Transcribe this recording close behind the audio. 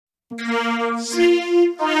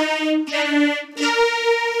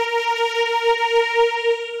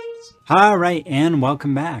Alright, and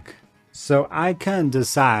welcome back. So I couldn't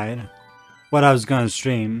decide what I was going to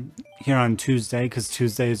stream here on Tuesday, because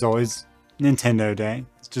Tuesday is always Nintendo Day.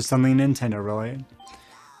 It's just something Nintendo related.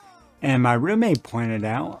 And my roommate pointed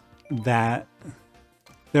out that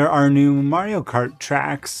there are new Mario Kart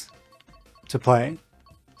tracks to play.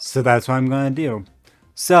 So that's what I'm going to do.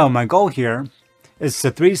 So my goal here is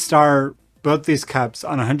to 3-star both these cups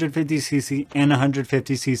on 150cc and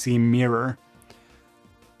 150cc mirror.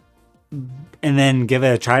 And then give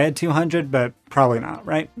it a try at 200, but probably not,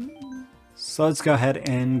 right? So let's go ahead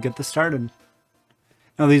and get this started.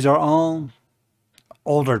 Now these are all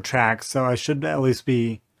older tracks, so I should at least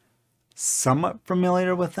be somewhat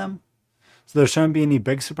familiar with them. So there shouldn't be any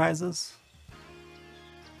big surprises.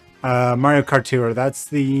 Mario Kart Tour, that's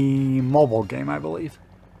the mobile game, I believe.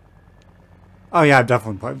 Oh yeah, I've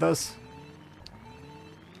definitely played this.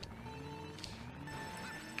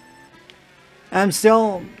 I'm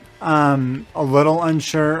still a little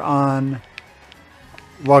unsure on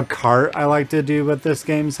what kart I like to do with this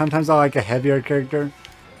game. Sometimes I like a heavier character,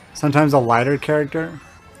 sometimes a lighter character.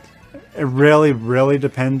 It really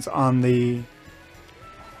depends on the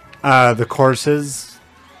courses,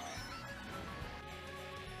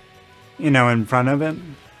 you know, in front of it.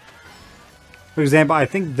 For example, I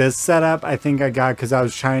think this setup I got because I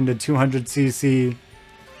was trying to 200cc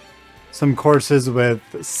some courses with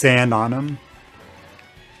sand on them.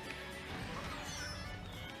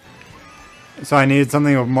 So I needed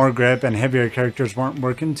something with more grip, and heavier characters weren't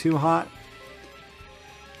working too hot.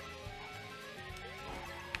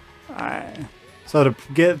 Alright. So to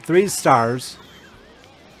get 3 stars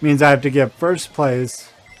means I have to get first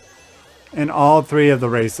place in all 3 of the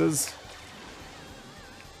races.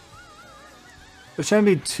 It shouldn't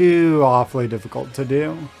be too awfully difficult to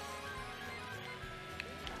do.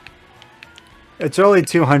 It's only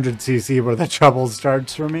 200cc where the trouble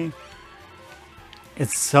starts for me.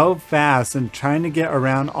 It's so fast, and trying to get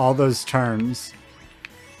around all those turns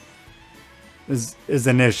is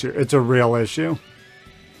an issue. It's a real issue.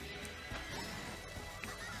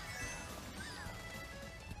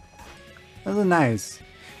 That was nice.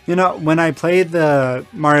 You know, when I played the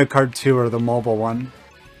Mario Kart Tour, the mobile one,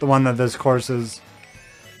 the one that this course is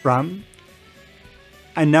from,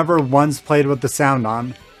 I never once played with the sound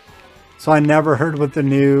on. So I never heard what the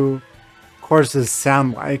new courses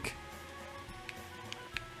sound like.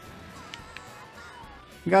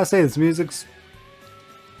 I gotta say, this music's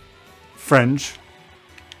French,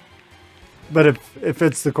 but if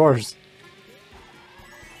it's the course,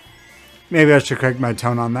 maybe I should correct my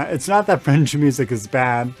tone on that. It's not that French music is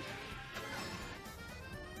bad,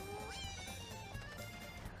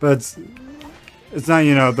 but it's not,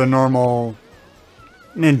 you know, the normal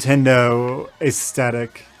Nintendo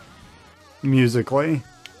aesthetic musically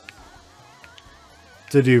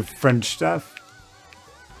to do French stuff.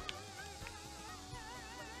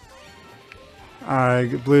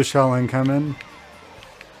 Alright, blue shell incoming.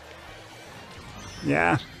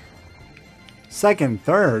 Yeah. Second,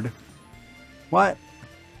 third? What?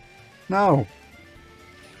 No.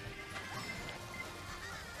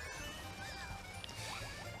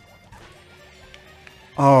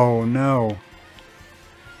 Oh no.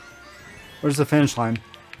 Where's the finish line?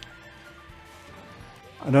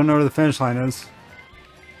 I don't know where the finish line is.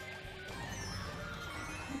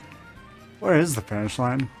 Where is the finish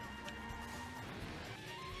line?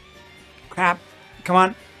 Crap.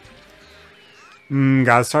 Come on.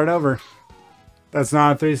 Gotta start over. That's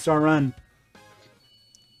not a 3-star run.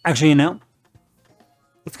 Actually, you know,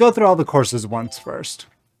 let's go through all the courses once first.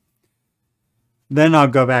 Then I'll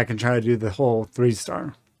go back and try to do the whole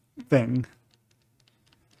 3-star thing.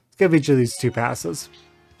 Let's give each of these 2 passes.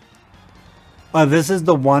 This is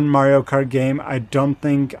the one Mario Kart game I don't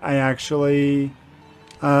think I actually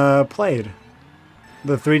played.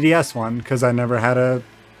 The 3DS one, because I never had a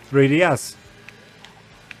 3DS.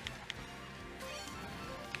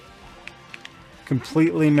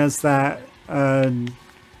 Completely missed that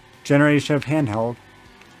generation of handheld.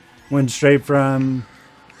 Went straight from...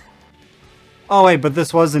 Oh wait, but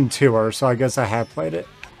this wasn't Tour, so I guess I have played it.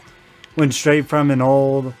 Went straight from an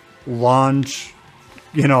old launch,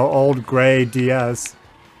 you know, old gray DS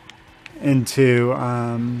into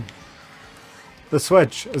the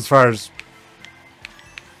Switch as far as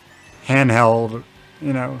handheld,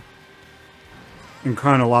 you know, in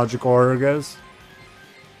chronological order goes.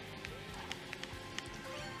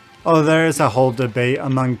 Oh, there is a whole debate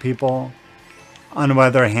among people on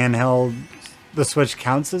whether the Switch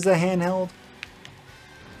counts as a handheld.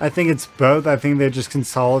 I think it's both. I think they just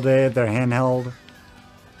consolidated their handheld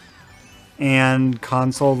and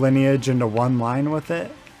console lineage into one line with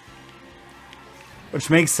it. Which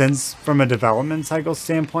makes sense from a development cycle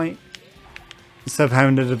standpoint. Instead of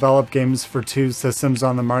having to develop games for 2 systems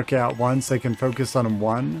on the market at once, they can focus on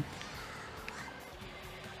one.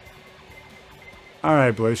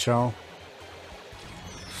 Alright, Blue Shell.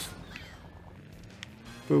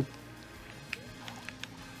 Boop.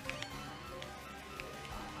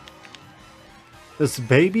 This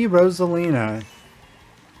baby Rosalina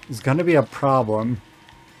is going to be a problem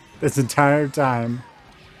this entire time.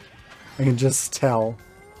 I can just tell.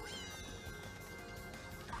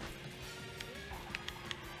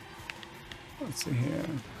 Let's see here.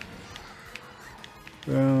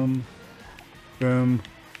 Boom. Boom.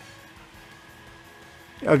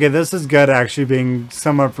 Okay, this is good actually being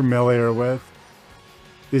somewhat familiar with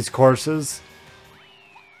these courses.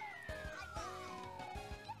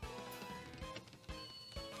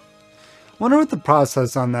 Wonder what the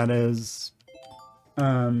process on that is.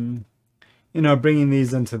 You know, bringing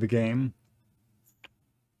these into the game.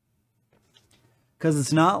 Because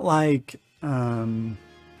it's not like... or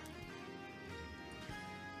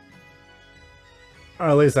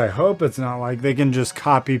at least I hope it's not like they can just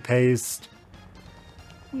copy paste,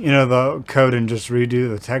 you know, the code and just redo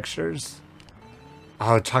the textures.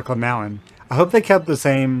 Oh, Chocolate Mountain. I hope they kept the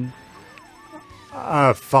same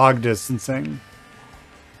fog distancing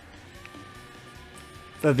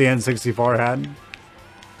that the N64 had.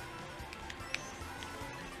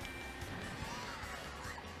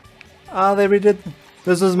 They redid...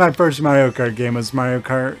 This was my first Mario Kart game, was Mario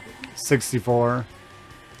Kart 64.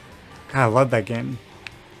 God, I love that game.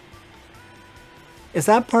 Is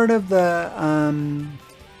that part of the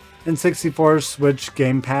N64 Switch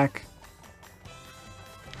game pack?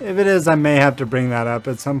 If it is, I may have to bring that up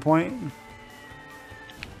at some point.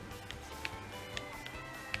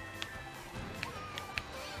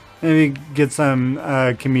 Maybe get some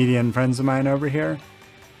comedian friends of mine over here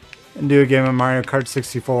and do a game of Mario Kart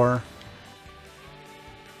 64.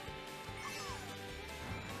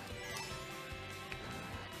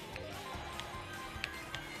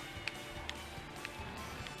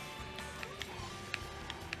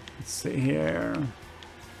 Let's see here.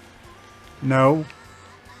 No.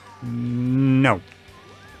 No.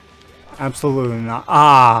 Absolutely not.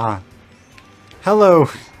 Ah. Hello.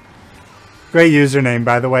 Great username,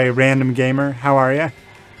 by the way. Random Gamer. How are you?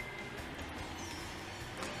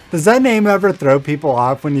 Does that name ever throw people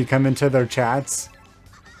off when you come into their chats?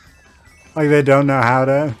 Like they don't know how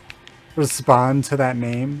to respond to that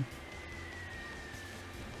name?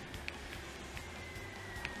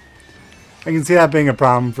 I can see that being a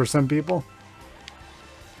problem for some people.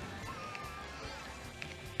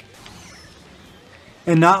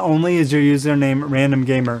 And not only is your username Random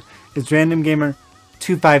Gamer, it's Random Gamer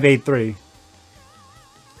 2583.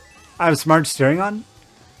 I have smart steering on?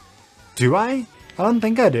 Do I? I don't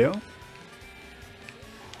think I do.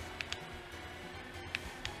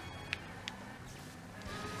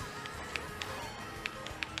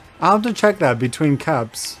 I'll have to check that between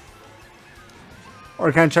cups.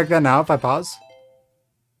 Or can I check that now if I pause?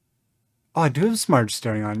 Oh, I do have smart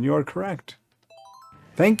steering on. You are correct.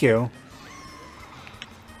 Thank you.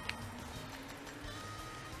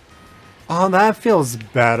 Oh, that feels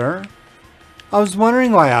better. I was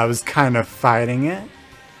wondering why I was kind of fighting it.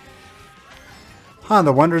 Huh,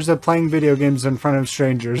 the wonders of playing video games in front of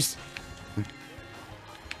strangers.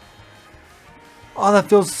 Oh, that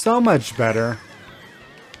feels so much better.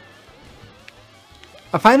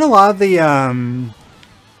 I find a lot of the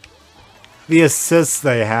assists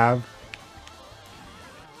they have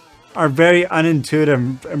are very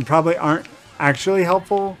unintuitive and probably aren't actually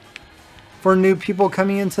helpful for new people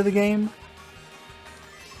coming into the game.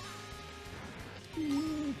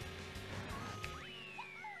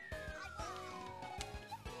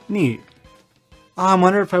 Neat. Oh, I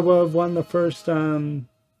wonder if I would have won the first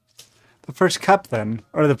cup then,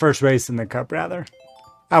 or the first race in the cup rather.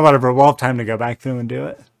 Ah, whatever. We'll have time to go back through and do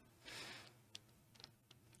it.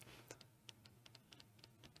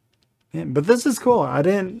 Yeah, but this is cool. I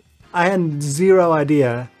had zero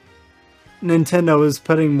idea Nintendo was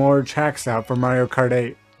putting more tracks out for Mario Kart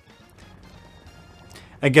 8.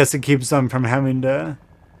 I guess it keeps them from having to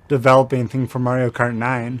develop anything for Mario Kart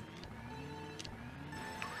 9.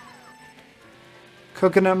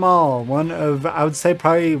 Coconut Mall, one of, I would say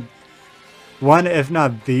probably one, if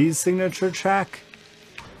not the signature track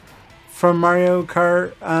from Mario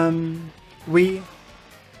Kart Wii.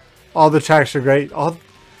 All the tracks are great.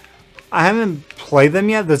 I haven't played them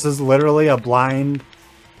yet. This is literally a blind,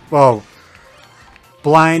 well,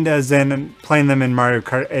 blind as in playing them in Mario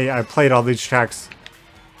Kart 8. I played all these tracks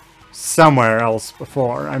somewhere else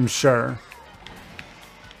before, I'm sure.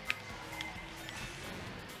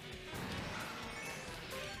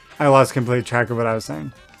 I lost complete track of what I was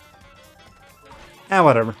saying.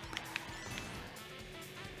 Whatever.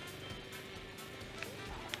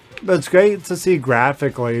 But it's great to see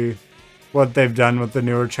graphically what they've done with the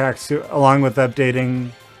newer tracks, too, along with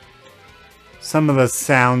updating some of the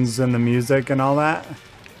sounds and the music and all that.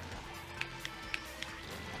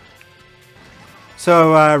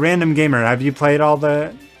 So, Random Gamer, have you played all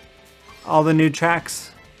the new tracks?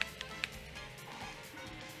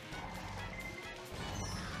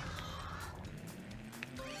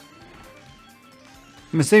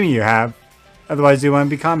 I'm assuming you have. Otherwise, you wouldn't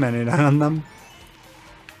be commenting on them.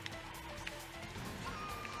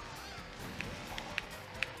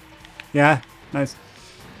 Yeah, nice.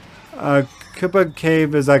 Koopa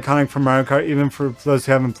Cave is iconic for Mario Kart, even for those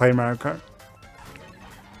who haven't played Mario Kart.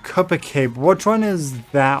 Koopa Cave. Which one is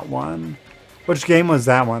that one? Which game was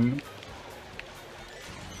that one?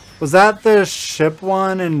 Was that the ship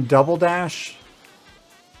one in Double Dash?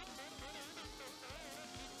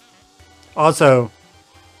 Also,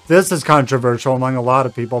 this is controversial among a lot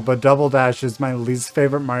of people, but Double Dash is my least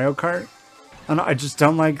favorite Mario Kart. And I just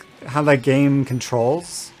don't like how that game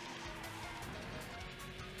controls.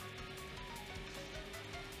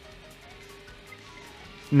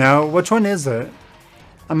 No, which one is it?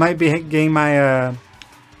 I might be getting my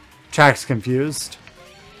tracks confused.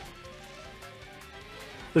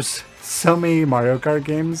 There's so many Mario Kart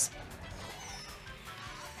games.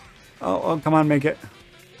 Oh, come on, make it.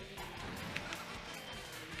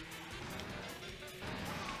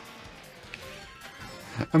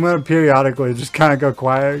 I'm going to periodically just kind of go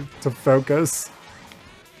quiet to focus.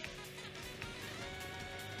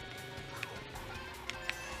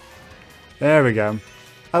 There we go.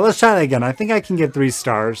 Let's try that again. I think I can get 3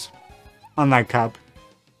 stars on that cup.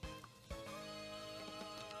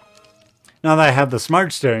 Now that I have the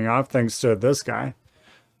smart steering off, thanks to this guy.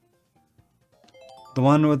 The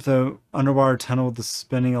one with the underwater tunnel with the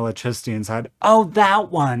spinning electricity inside. Oh, that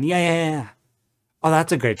one! Yeah. Oh,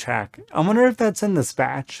 that's a great track. I wonder if that's in this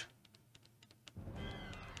batch.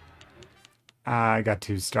 I got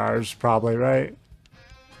 2 stars, probably, right?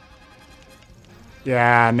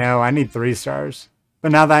 Yeah, no, I need 3 stars.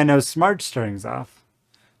 But now that I know smart steering's off,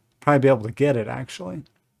 probably be able to get it, actually.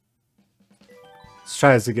 Let's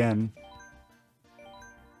try this again.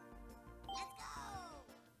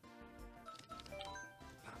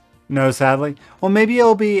 No, sadly. Well, maybe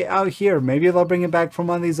it'll be out here. Maybe they'll bring it back from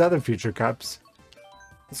one of these other future cups.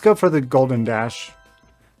 Let's go for the Golden Dash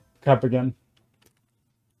cup again.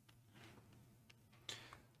 I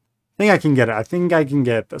think I can get it. I think I can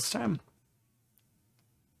get it this time.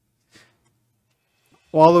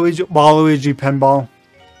 Waluigi Pinball.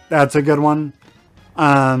 That's a good one.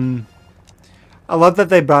 I love that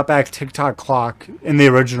they brought back TikTok Clock in the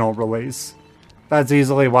original release. That's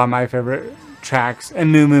easily one of my favorite tracks.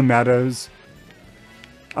 And Moo Moo Meadows.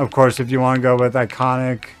 Of course, if you want to go with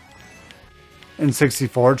iconic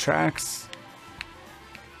N64 tracks.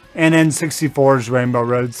 And N64's Rainbow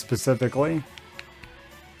Road specifically.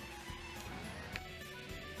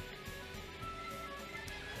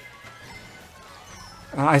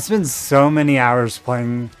 I spend so many hours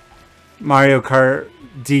playing Mario Kart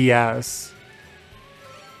DS.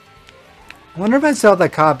 I wonder if I still have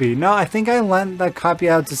that copy. No, I think I lent that copy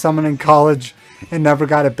out to someone in college and never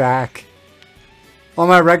got it back. All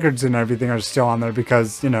my records and everything are still on there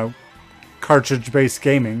because, you know, cartridge-based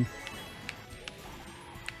gaming.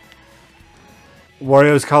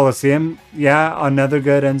 Wario's Coliseum. Yeah, another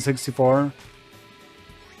good N64.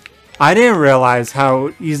 I didn't realize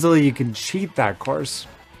how easily you can cheat that course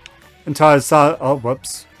until I saw, oh,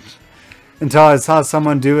 whoops. Until I saw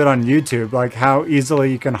someone do it on YouTube, like how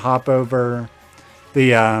easily you can hop over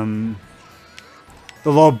the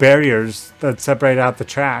little barriers that separate out the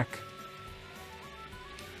track.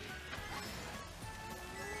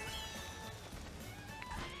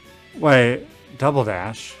 Wait, Double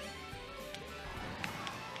Dash?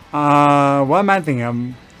 What am I thinking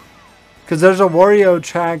of? Because there's a Wario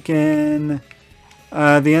track in the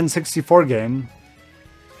N64 game.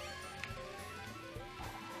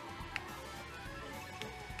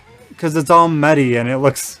 Because it's all muddy and it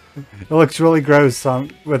looks really gross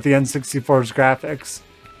with the N64's graphics.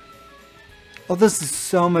 Oh, this is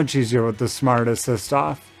so much easier with the Smart Assist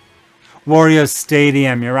off. Wario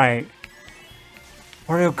Stadium, you're right.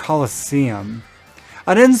 Wario Coliseum.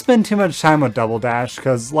 I didn't spend too much time with Double Dash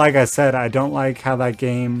because, like I said, I don't like how that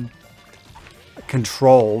game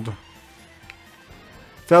controlled.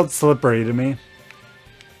 Felt slippery to me.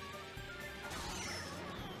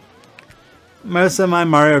 Most of my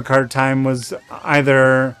Mario Kart time was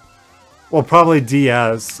either, well, probably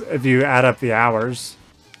DS if you add up the hours.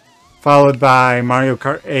 followed by Mario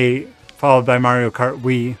Kart 8, followed by Mario Kart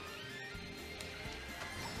Wii.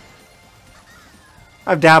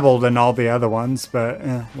 I've dabbled in all the other ones, but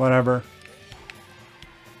whatever.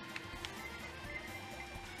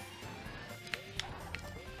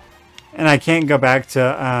 And I can't go back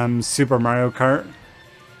to Super Mario Kart.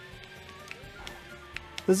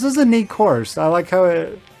 This is a neat course. I like how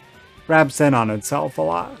it wraps in on itself a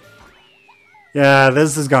lot. Yeah,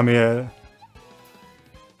 this is gonna be a...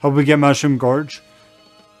 Hope we get Mushroom Gorge.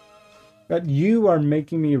 But you are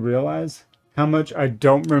making me realize how much I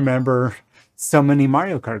don't remember so many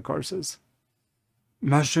Mario Kart courses.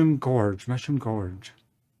 Mushroom Gorge, Mushroom Gorge.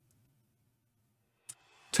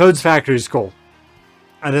 Toad's Factory is cool.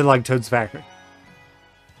 I did like Toad's Factory.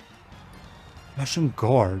 Mushroom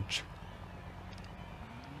Gorge.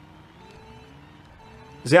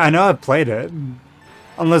 See, I know I've played it.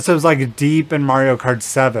 Unless it was like deep in Mario Kart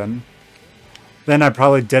 7. Then I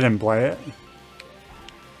probably didn't play it.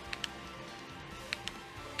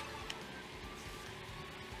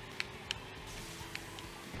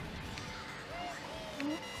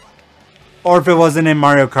 Or if it wasn't in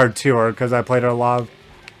Mario Kart Tour, because I played it a lot.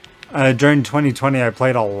 During 2020, I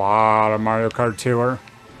played a lot of Mario Kart Tour.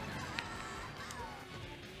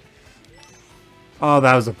 Oh,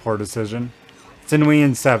 that was a poor decision. It's in Wii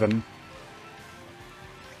and 7.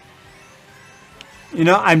 You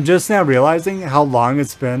know, I'm just now realizing how long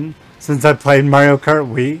it's been since I played Mario Kart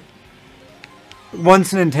Wii.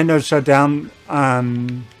 Once Nintendo shut down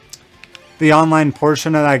the online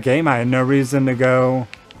portion of that game, I had no reason to go,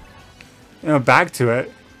 back to it.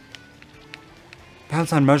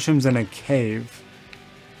 Bounce on mushrooms in a cave.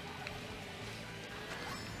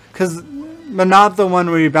 But not the one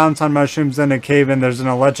where you bounce on mushrooms in a cave and there's an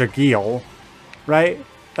electric eel, right?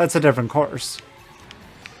 That's a different course.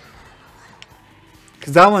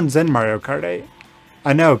 Because that one's in Mario Kart 8.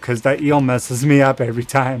 I know, because that eel messes me up every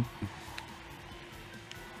time.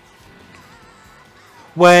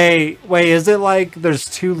 Wait, is it like there's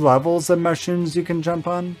 2 levels of mushrooms you can jump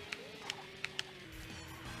on?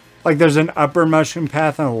 Like there's an upper mushroom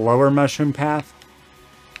path and a lower mushroom path?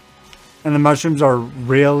 And the mushrooms are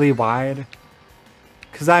really wide?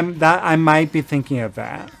 Because I might be thinking of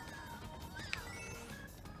that.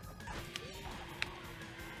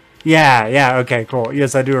 Yeah, okay, cool.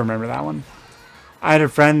 Yes, I do remember that one. I had a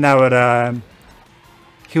friend that would,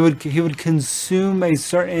 he would consume a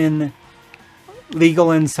certain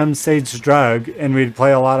legal in some states drug, and we'd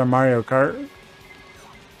play a lot of Mario Kart.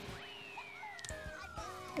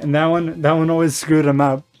 And that one always screwed him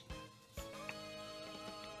up.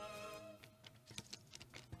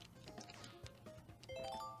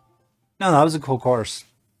 No, that was a cool course.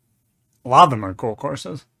 A lot of them are cool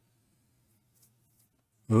courses.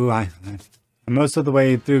 Ooh, I'm most of the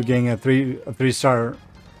way through getting a three star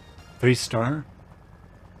run.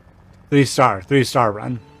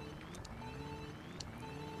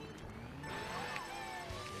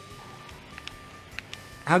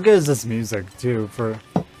 How good is this music too for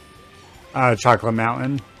Chocolate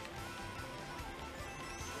Mountain?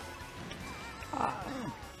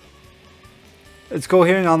 It's cool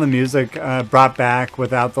hearing all the music brought back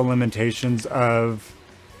without the limitations of,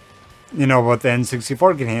 what the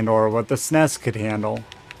N64 could handle or what the SNES could handle.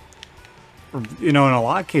 Or, in a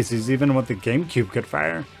lot of cases, even what the GameCube could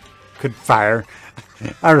fire.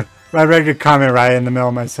 I read your comment right in the middle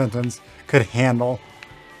of my sentence. Could handle.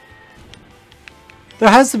 There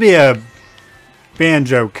has to be a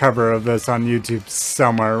banjo cover of this on YouTube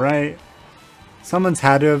somewhere, right? Someone's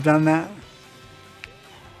had to have done that.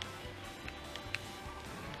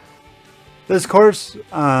 This course,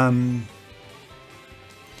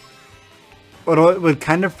 what would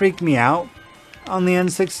kind of freak me out on the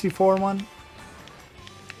N64 one,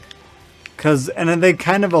 and then they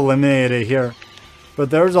kind of eliminated it here, but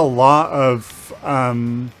there's a lot of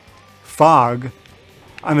fog.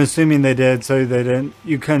 I'm assuming they did, so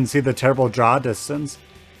you couldn't see the terrible draw distance.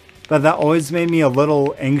 But that always made me a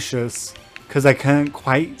little anxious, because I couldn't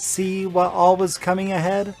quite see what all was coming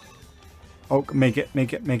ahead. Oh, make it.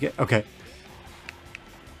 Okay.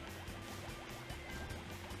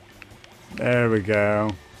 There we go.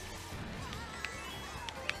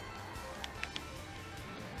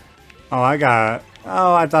 Oh, I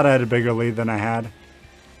thought I had a bigger lead than I had.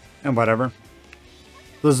 And whatever.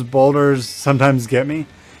 Those boulders sometimes get me.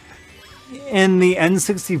 In the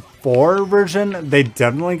N64 version, they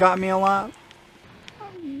definitely got me a lot.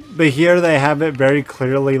 But here they have it very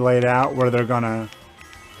clearly laid out where they're gonna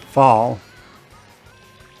fall.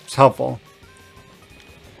 It's helpful.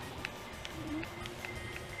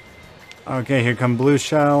 Okay, here come Blue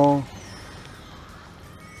Shell.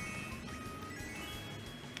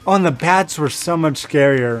 Oh, and the bats were so much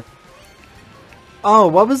scarier. Oh,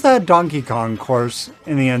 what was that Donkey Kong course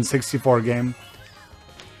in the N64 game?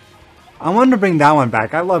 I wanted to bring that one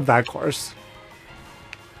back. I love that course.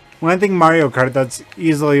 When I think Mario Kart, that's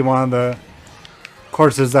easily one of the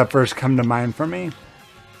courses that first come to mind for me.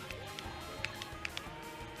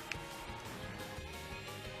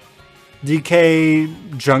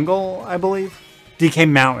 DK Jungle, I believe? DK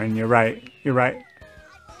Mountain, you're right. You're right.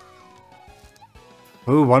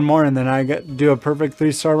 Ooh, one more and then I get to do a perfect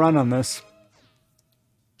 3-star run on this.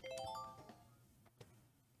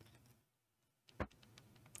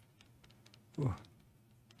 Ooh.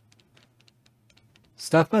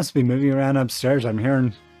 Stuff must be moving around upstairs. I'm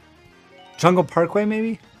hearing Jungle Parkway,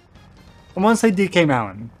 maybe? I want to say DK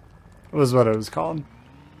Mountain. Was what it was called.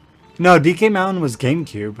 No, DK Mountain was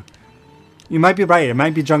GameCube. You might be right. It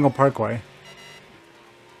might be Jungle Parkway.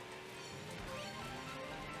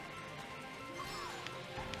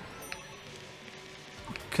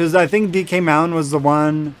 Because I think DK Mountain was the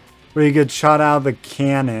one where you get shot out of the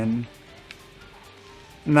cannon.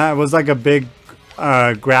 And that was like a big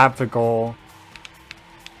graphical...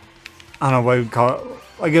 I don't know what you'd call it.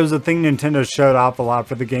 Like it was a thing Nintendo showed off a lot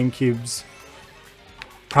for the GameCube's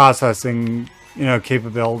processing, you know,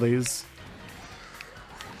 capabilities.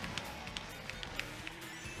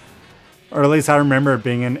 Or at least I remember it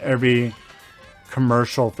being in every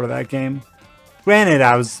commercial for that game. Granted,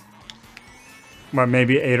 I was, what,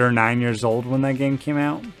 maybe 8 or 9 years old when that game came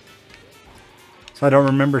out. So I don't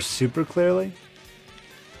remember super clearly.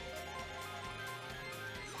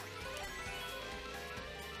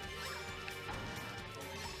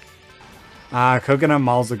 Coconut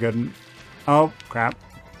Mall's a good... Oh, crap.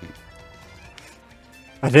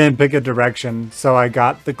 I didn't pick a direction, so I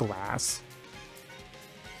got the glass.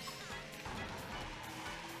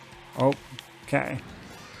 Oh, okay.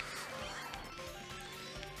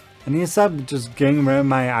 I need to stop just getting rid of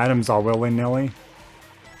my items all willy-nilly.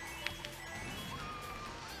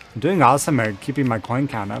 I'm doing awesome at keeping my coin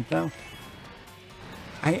count up, though.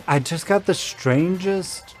 I just got the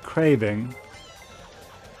strangest craving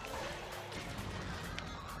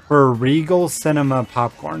for Regal Cinema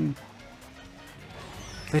popcorn.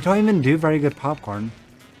 They don't even do very good popcorn.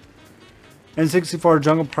 N64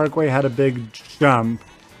 Jungle Parkway had a big jump.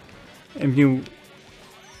 If you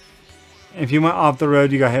went off the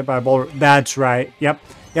road, you got hit by a boulder. That's right. Yep.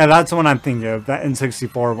 Yeah, that's the one I'm thinking of. That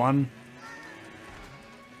N64 one.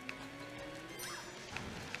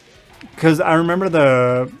 Because I remember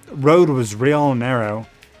the road was real narrow.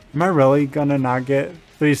 Am I really gonna not get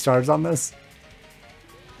 3 stars on this?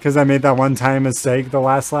 Because I made that one time mistake the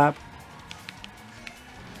last lap.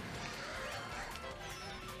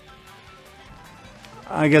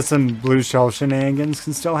 I guess some blue shell shenanigans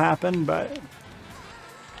can still happen, but...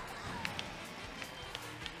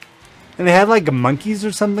 And they had like monkeys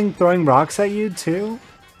or something throwing rocks at you too?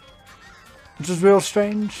 Which is real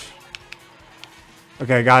strange.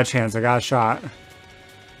 Okay, I got a chance. I got a shot.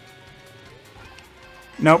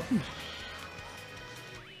 Nope.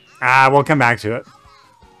 We'll come back to it.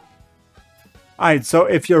 Alright, so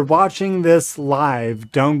if you're watching this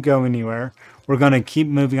live, don't go anywhere. We're going to keep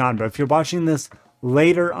moving on. But if you're watching this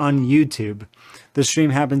later on YouTube, the stream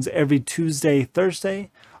happens every Tuesday, Thursday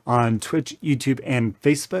on Twitch, YouTube, and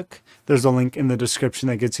Facebook. There's a link in the description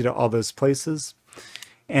that gets you to all those places.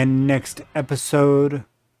 And next episode,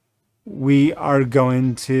 we are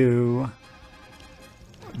going to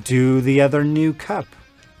do the other new cup.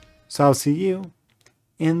 So I'll see you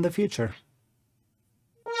in the future.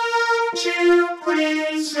 Would you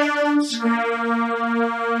please subscribe?